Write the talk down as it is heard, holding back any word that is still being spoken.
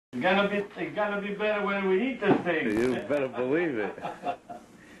It's gonna be better when we eat this thing. You better believe it.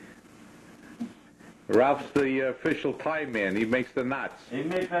 Ralph's the official tie man. He makes the knots. He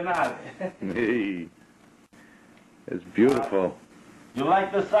makes the knots. Hey. It's beautiful. You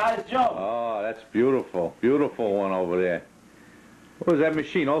like the size, Joe? Oh, that's beautiful. Beautiful one over there. What was that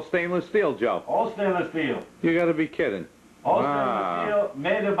machine? All stainless steel, Joe? All stainless steel. You gotta be kidding. All stainless steel,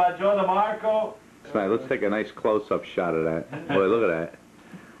 made by Joe Demarco. Nice. Let's take a nice close-up shot of that. Boy, look at that.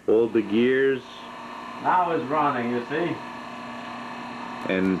 All the gears. Now it's running, you see.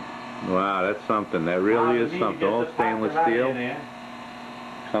 And, wow, that's something. That really is something. All stainless steel.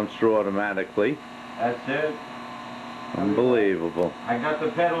 Comes through automatically. That's it. Unbelievable. I got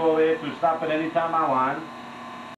the pedal over there to stop it anytime I want.